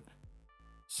Babbitt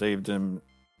saved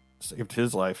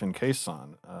his life in Khe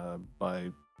Sahn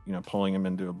by, pulling him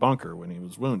into a bunker when he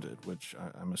was wounded, which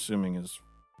I'm assuming is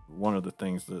one of the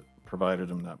things that provided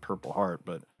him that Purple Heart.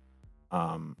 But,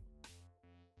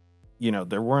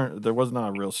 there was not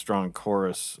a real strong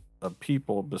chorus of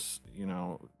people,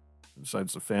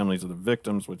 besides the families of the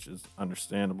victims, which is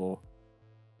understandable.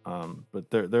 But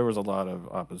there was a lot of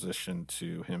opposition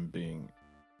to him being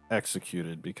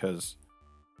executed because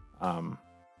of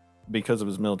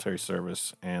his military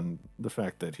service and the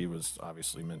fact that he was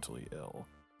obviously mentally ill.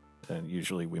 And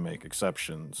usually we make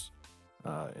exceptions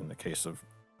in the case of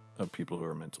people who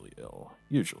are mentally ill.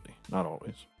 Usually, not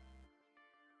always.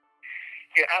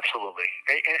 Yeah, absolutely.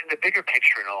 And the bigger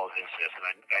picture in all of this is, and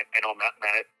I know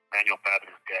Manuel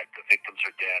Babbitt is dead, the victims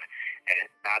are dead, and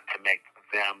not to make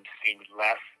them seem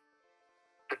less.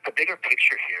 The bigger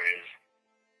picture here is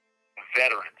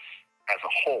veterans as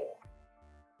a whole.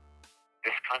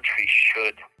 This country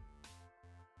should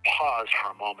pause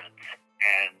for a moment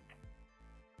and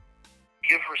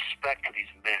give respect to these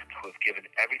men who have given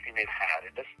everything they've had.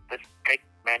 And let's take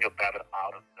Manuel Babbitt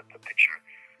out of the picture.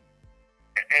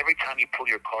 Every time you pull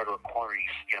your car to a corner,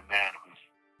 you see a man who's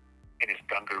in his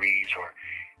dungarees or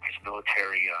his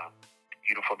military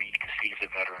uniform. You can see he's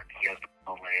a veteran. He has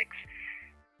no legs.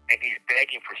 And he's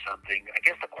begging for something. I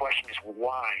guess the question is,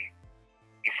 why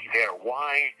is he there?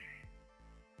 Why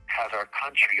has our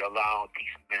country allowed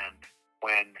these men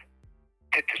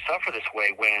to suffer this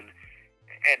way when,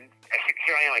 and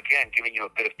here I am again giving you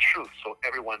a bit of truth so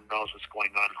everyone knows what's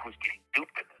going on, who's getting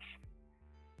duped in this.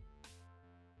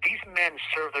 These men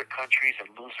serve their countries and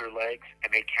lose their legs,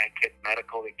 and they can't get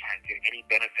medical, they can't get any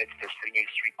benefits. They're sitting in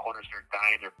street corners, they're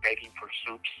dying, they're begging for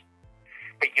soups.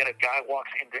 But yet a guy walks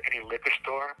into any liquor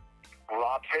store,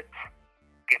 robs it,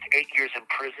 gets 8 years in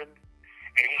prison,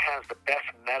 and he has the best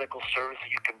medical service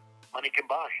that money can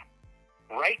buy.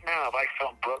 Right now, if I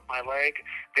fell and broke my leg,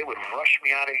 they would rush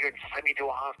me out of here and send me to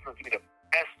a hospital, give me the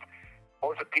best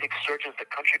orthopedic surgeons the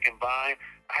country can buy.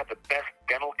 I have the best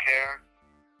dental care,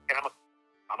 and I'm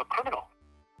a criminal.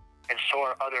 And so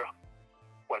are other,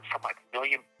 something like 1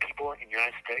 million people in the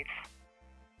United States.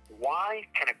 Why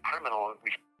can a criminal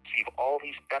receive all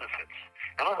these benefits?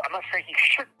 Now, I'm not saying he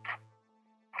shouldn't.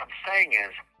 What I'm saying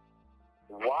is,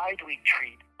 why do we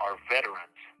treat our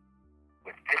veterans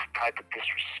with this type of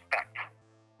disrespect?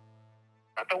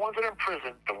 Not the ones that are in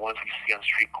prison, the ones we see on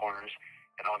street corners,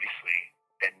 and obviously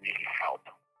that need help.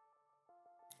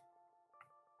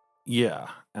 Yeah.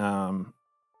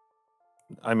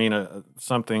 I mean,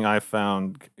 something I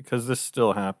found, because this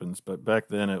still happens, but back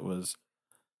then it was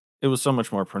so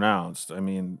much more pronounced. I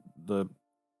mean,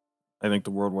 I think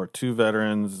the World War II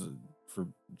veterans, for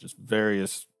just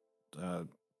various uh,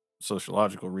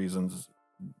 sociological reasons,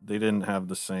 they didn't have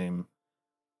the same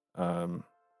um,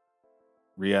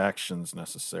 reactions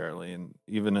necessarily. And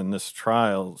even in this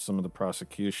trial, some of the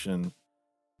prosecution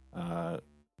uh,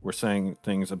 were saying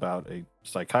things about a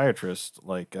psychiatrist,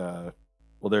 like,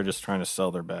 well, they're just trying to sell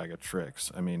their bag of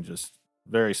tricks. I mean, just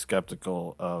very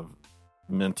skeptical of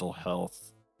mental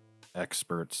health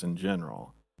experts in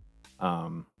general.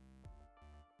 Um,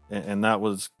 and that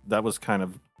was kind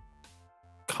of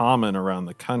common around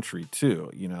the country too,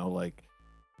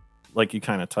 like you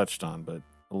kind of touched on, but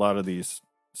a lot of these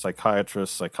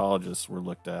psychiatrists, psychologists were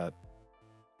looked at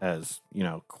as,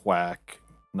 quack,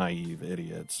 naive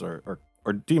idiots, or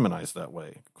demonized that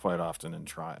way quite often in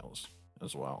trials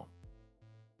as well.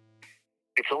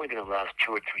 It's only been the last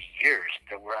 2 or 3 years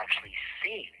that we're actually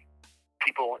seeing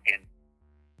people in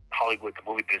Hollywood, the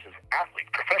movie business, athletes,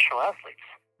 professional athletes.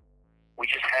 We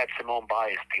just had Simone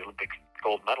Biles, the Olympic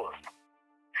gold medalist,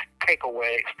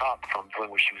 stop from doing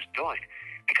what she was doing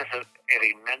because of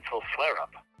a mental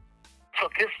flare-up. So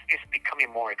this is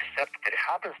becoming more accepted. It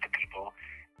happens to people,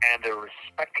 and they're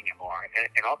respecting it more.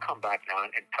 And I'll come back now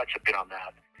and touch a bit on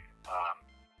that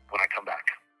when I come back.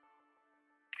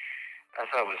 As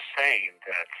I was saying,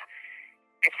 that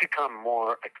it's become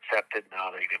more accepted now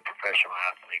that even professional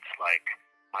athletes like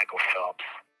Michael Phelps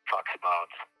talks about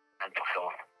mental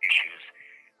health issues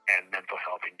and mental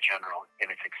health in general, and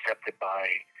it's accepted by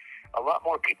a lot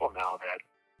more people now that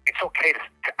it's okay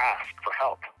to ask for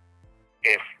help.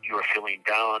 If you're feeling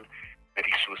down,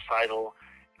 maybe suicidal,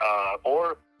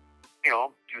 or,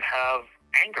 you have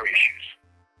anger issues,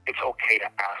 it's okay to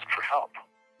ask for help.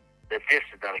 That this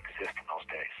did not exist in those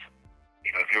days.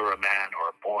 If you were a man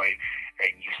or a boy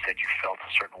and you said you felt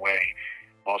a certain way,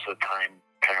 most of the time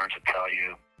parents would tell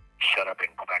you, shut up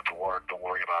and go back to work, don't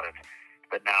worry about it.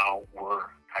 But now we're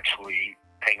actually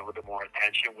paying a little bit more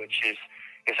attention, which is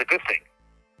a good thing.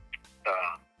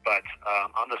 But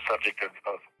on the subject of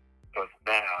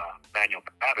Manuel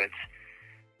Babbitt,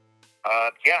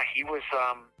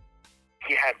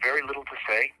 he had very little to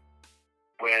say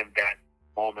when that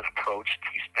moment approached.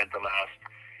 He spent the last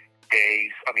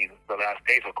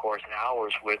days, of course, and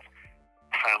hours with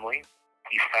family.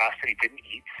 He fasted, he didn't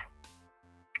eat.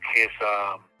 His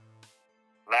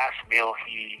last meal,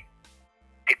 he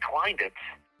declined it,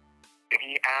 and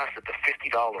he asked that the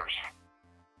 $50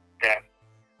 that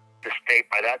the state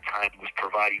by that time was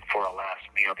providing for a last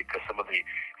meal because some of the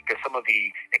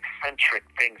eccentric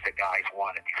things that guys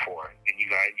wanted before, and you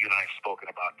and I have spoken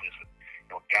about this,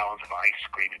 gallons of ice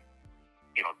cream, and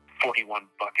 41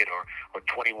 bucket or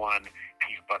 21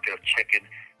 piece bucket of chicken.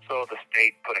 So the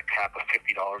state put a cap of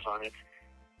 $50 on it.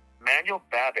 Manuel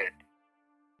Babbitt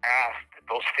asked that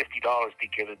those $50 be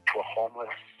given to a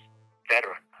homeless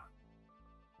veteran.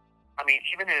 I mean,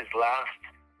 even in his last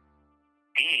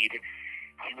deed,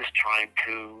 he was trying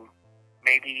to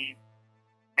maybe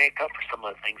make up for some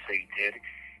of the things that he did.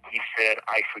 He said,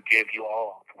 "I forgive you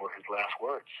all," were his last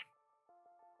words.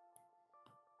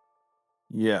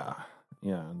 Yeah,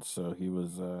 and so he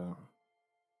was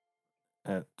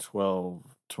at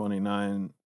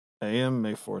 12:29 a.m.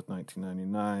 May 4th,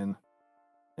 1999,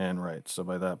 and right. So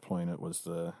by that point, it was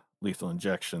the lethal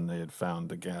injection. They had found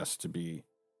the gas to be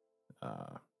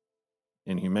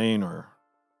inhumane or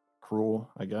cruel,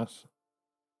 I guess.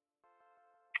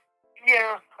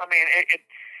 Yeah, I mean,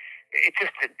 it's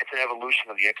an evolution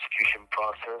of the execution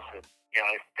process, and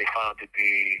they found it to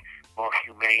be more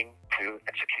humane to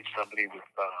execute somebody with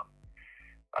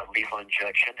a lethal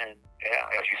injection, and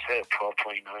as you said, at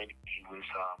 12:29, he was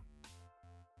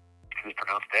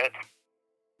pronounced dead.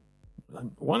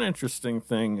 One interesting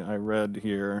thing I read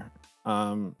here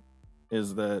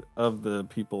is that of the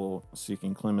people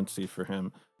seeking clemency for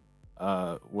him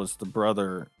was the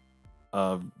brother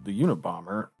of the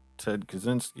Unabomber, Ted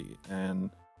Kaczynski.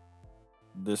 And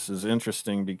this is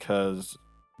interesting because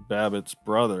Babbitt's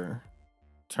brother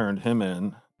turned him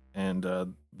in, and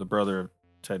the brother of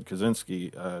Ted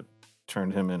Kaczynski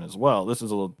turned him in as well. This is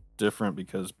a little different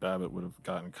because Babbitt would have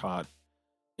gotten caught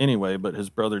anyway, but his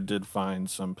brother did find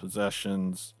some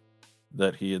possessions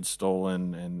that he had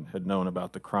stolen and had known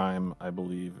about the crime, I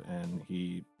believe, and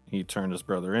he turned his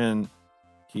brother in.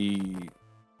 He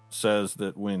says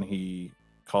that when he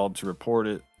called to report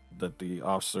it, that the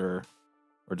officer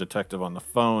or detective on the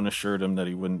phone assured him that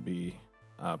he wouldn't be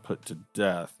put to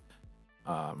death.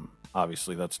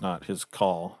 Obviously, that's not his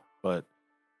call, but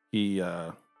he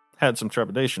had some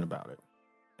trepidation about it.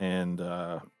 And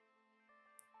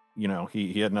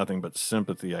he had nothing but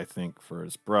sympathy, I think, for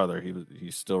his brother.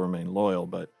 He still remained loyal,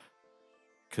 but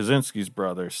Kaczynski's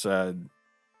brother said,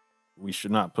 we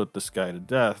should not put this guy to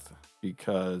death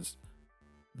because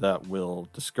that will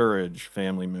discourage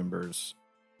family members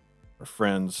or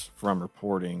friends from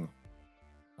reporting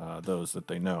those that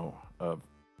they know of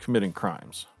committing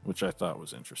crimes, which I thought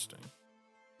was interesting.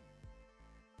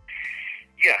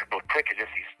 Yeah, well, Ted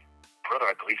Kaczynski's brother,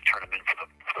 I believe, turned him in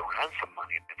for the ransom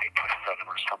money that they put on him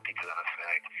or something to that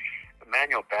effect.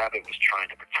 Manuel Babbitt was trying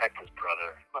to protect his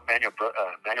brother. Manuel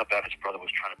Babbitt's brother was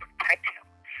trying to protect him,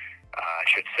 I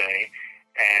should say,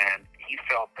 and he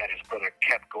felt that his brother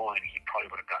kept going, he probably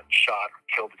would have gotten shot or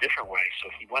killed a different way. So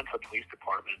he went to the police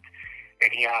department and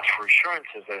he asked for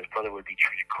assurances that his brother would be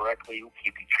treated correctly,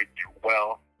 he'd be treated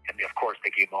well, and of course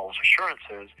they gave him all those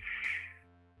assurances.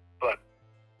 But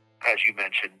as you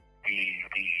mentioned, the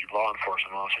law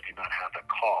enforcement officer did not have the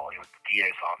call. It was the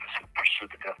DA's office who pursued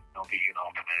the death penalty and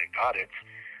ultimately got it,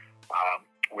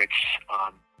 which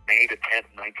on May the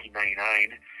 10th,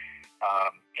 1999,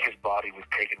 his body was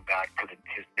taken back to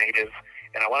his native,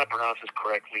 and I want to pronounce this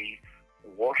correctly,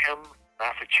 Wareham,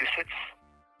 Massachusetts,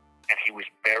 and he was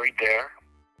buried there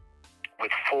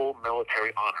with full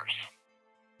military honors.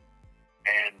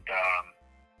 And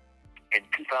in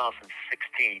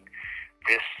 2016,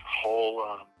 this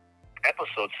whole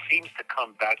episode seems to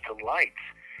come back to light,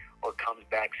 or comes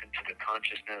back into the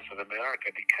consciousness of America,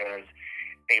 because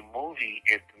a movie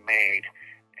is made,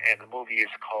 and the movie is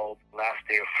called Last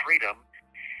Day of Freedom,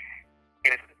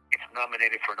 and it's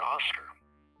nominated for an Oscar,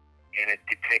 and it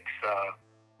depicts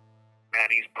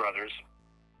Manny's brother's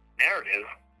narrative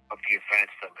of the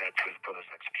events that led to his brother's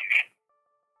execution.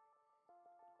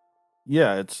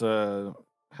 Yeah, it's a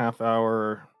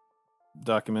half-hour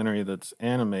documentary that's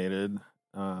animated,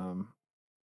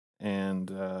 and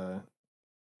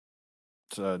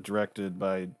it's directed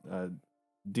by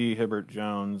D. Hibbert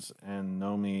Jones and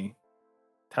Nomi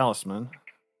Talisman.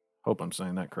 Hope I'm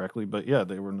saying that correctly, but yeah,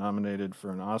 they were nominated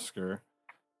for an Oscar,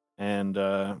 and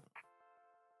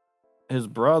his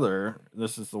brother,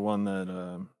 this is the one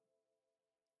that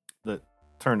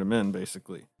turned him in,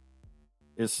 basically,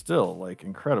 is still like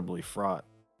incredibly fraught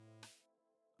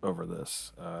over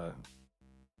this.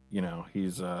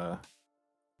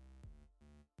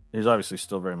 He's obviously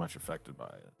still very much affected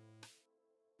by it.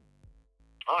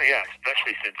 Oh yeah,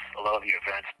 especially since a lot of the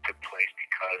events took place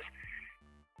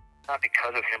not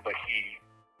because of him, but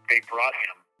they brought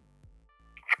him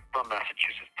from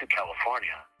Massachusetts to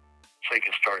California so he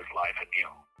could start his life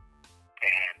anew.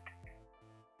 And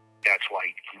that's why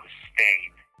he was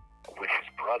staying with his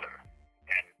brother,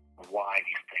 and why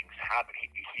these things happen.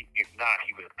 If not,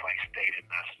 he would have probably stayed in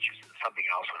Massachusetts. Something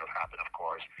else would have happened, of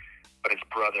course. But his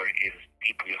brother is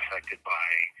deeply affected by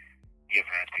the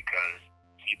events because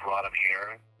he brought him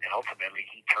here, and ultimately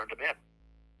he turned him in.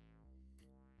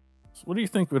 So what do you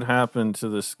think would happen to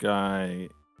this guy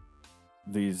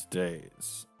these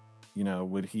days?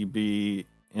 Would he be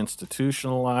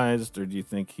institutionalized, or do you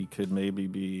think he could maybe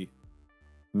be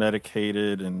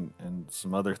medicated and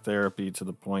some other therapy to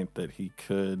the point that he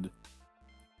could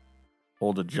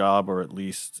hold a job, or at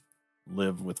least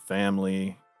live with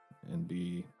family and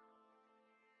be,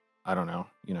 I don't know,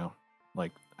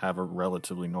 like have a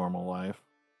relatively normal life?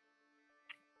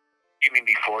 You mean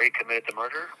before he committed the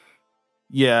murder?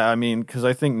 Yeah, I mean, because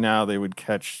I think now they would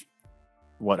catch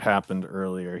what happened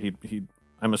earlier.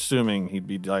 I'm assuming he'd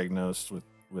be diagnosed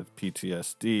with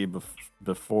PTSD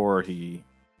before he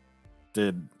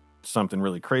did something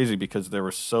really crazy, because there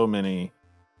were so many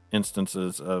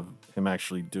instances of him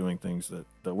actually doing things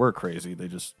that were crazy. They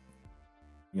just,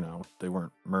 they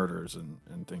weren't murders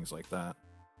and things like that.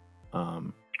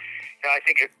 Yeah, I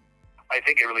think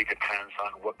it really depends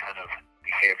on what kind of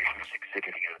behavior he was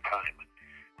exhibiting at the time.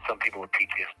 Some people with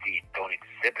PTSD don't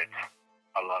exhibit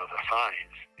a lot of the signs.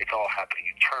 It's all happening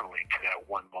internally to that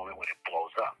one moment when it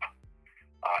blows up.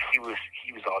 He was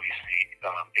obviously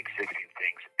exhibiting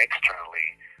things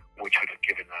externally, which would have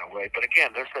given that away. But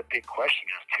again, there's that big question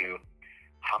as to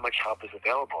how much help is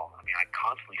available. I mean, I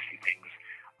constantly see things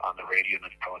on the radio and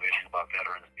the television about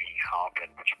veterans needing help, and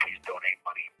would you please donate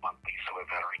money monthly so a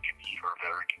veteran can eat, or a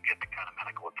veteran can get the kind of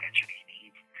medical attention he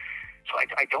needs. So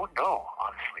I don't know,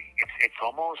 honestly. It's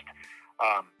almost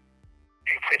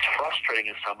it's frustrating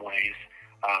in some ways.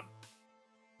 And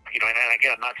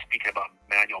again, I'm not speaking about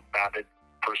Manuel Babbitt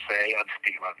per se. I'm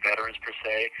speaking about veterans per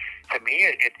se. To me,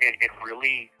 it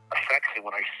really affects me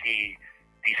when I see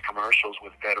these commercials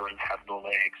with veterans have no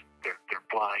legs, they're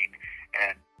blind,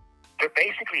 and they're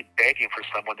basically begging for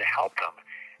someone to help them.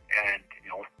 And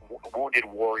Wounded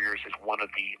Warriors is one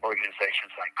of the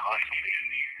organizations I constantly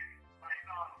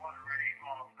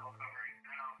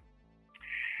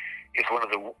is one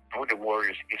of the Wounded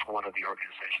Warriors is one of the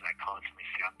organizations I constantly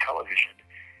see on television,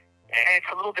 and it's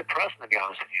a little depressing, to be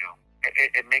honest with you.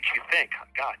 It makes you think,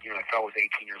 God, if I was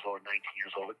 18 years old, 19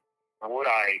 years old, would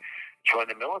I join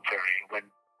the military when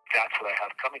that's what I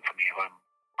have coming to me if I'm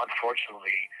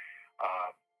unfortunately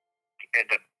end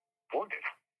up wounded?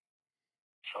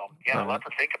 So, a lot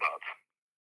to think about.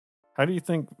 How do you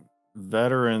think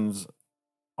veterans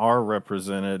are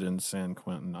represented in San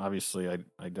Quinten? Obviously,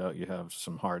 I doubt you have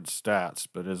some hard stats,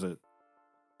 but is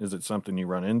it something you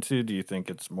run into? Do you think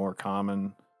it's more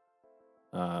common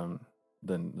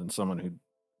than someone who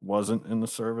wasn't in the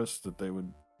service, that they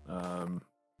would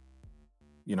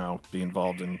be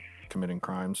involved in committing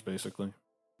crimes, basically?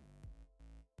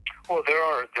 Well, there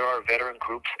are veteran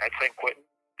groups at San Quinten.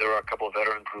 There are a couple of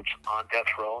veteran groups on death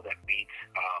row that meet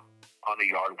on the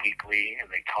yard weekly, and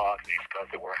they talk, and they discuss,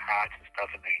 they wear hats and stuff,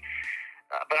 and they.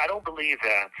 But I don't believe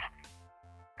that,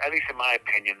 at least in my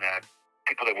opinion, that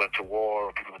people that went to war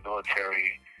or people in the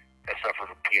military that suffer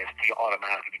from PTSD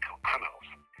automatically become criminals.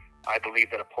 I believe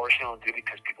that a portion of them do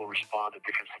because people respond to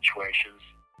different situations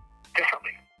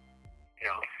differently.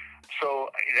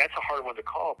 So that's a hard one to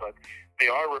call, but they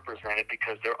are represented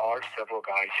because there are several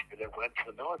guys that went to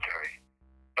the military.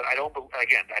 But I don't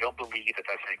believe that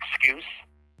that's an excuse.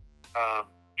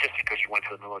 Just because you went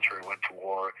to the military, went to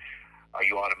war, are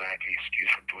you automatically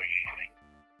excused from doing anything?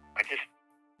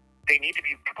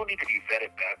 People need to be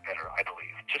vetted better, I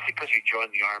believe. Just because you join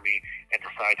the Army and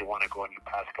decide to want to go and you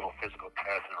pass a couple physical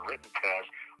tests and a written test,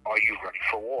 are you ready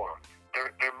for war?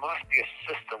 There must be a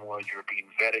system where you're being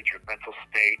vetted, your mental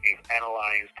state is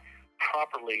analyzed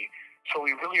properly. So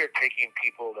we really are taking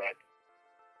people that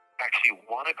actually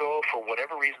want to go for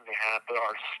whatever reason they have, but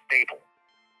are stable.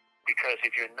 Because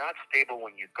if you're not stable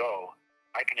when you go,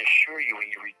 I can assure you when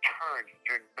you return,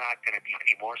 you're not going to be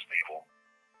any more stable.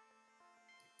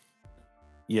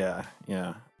 Yeah.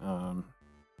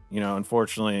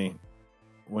 Unfortunately,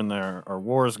 when there are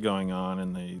wars going on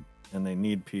and they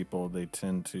need people, they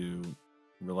tend to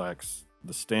relax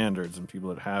the standards, and people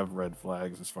that have red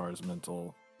flags as far as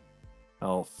mental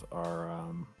health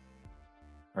are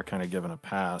kind of given a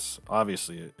pass.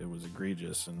 Obviously, it was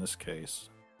egregious in this case,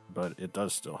 but it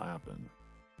does still happen.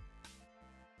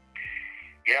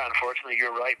 Yeah, unfortunately,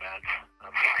 you're right, man.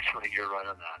 Unfortunately, you're right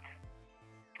on that.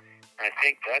 And I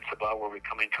think that's about where we're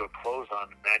coming to a close on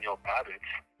Manuel Babbitt,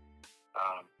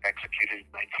 executed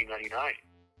in 1999.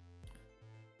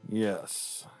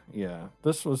 Yes. Yeah.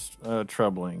 This was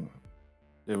troubling.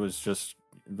 It was just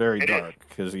very dark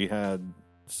because he had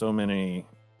so many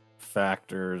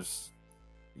factors,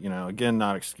 again,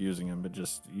 not excusing him, but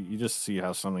just, you just see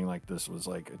how something like this was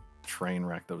like a train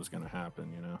wreck that was going to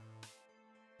happen,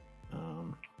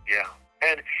 Yeah.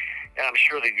 And I'm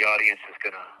sure that the audience is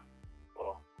going to,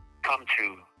 come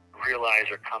to realize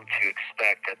or come to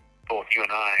expect that both you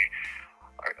and I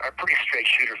are pretty straight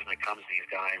shooters when it comes to these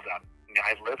guys.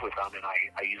 I live with them, and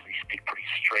I usually speak pretty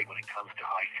straight when it comes to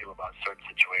how I feel about certain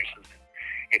situations.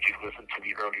 If you've listened to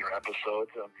the earlier episodes,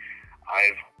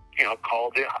 I've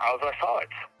called it as I saw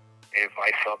it. If I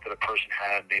felt that a person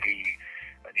had maybe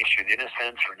an issue of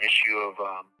innocence or an issue of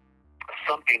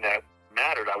something that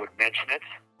mattered, I would mention it.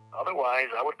 Otherwise,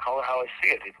 I would call it how I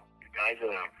see it. If the guy's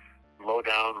a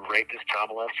low-down rapist, child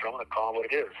molester, I'm going to call him what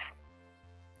it is.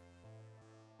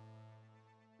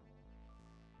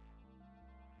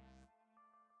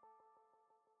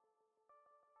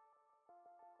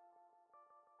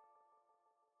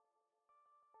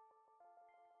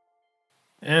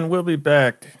 And we'll be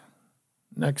back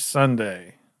next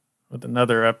Sunday with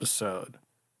another episode.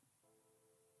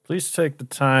 Please take the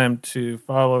time to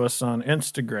follow us on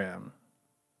Instagram,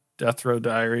 Death Row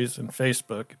Diaries, and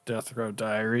Facebook, Death Row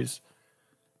Diaries,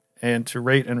 and to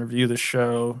rate and review the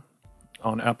show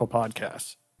on Apple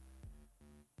Podcasts.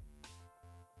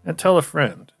 And tell a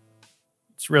friend.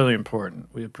 It's really important.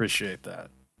 We appreciate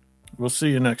that. We'll see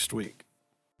you next week.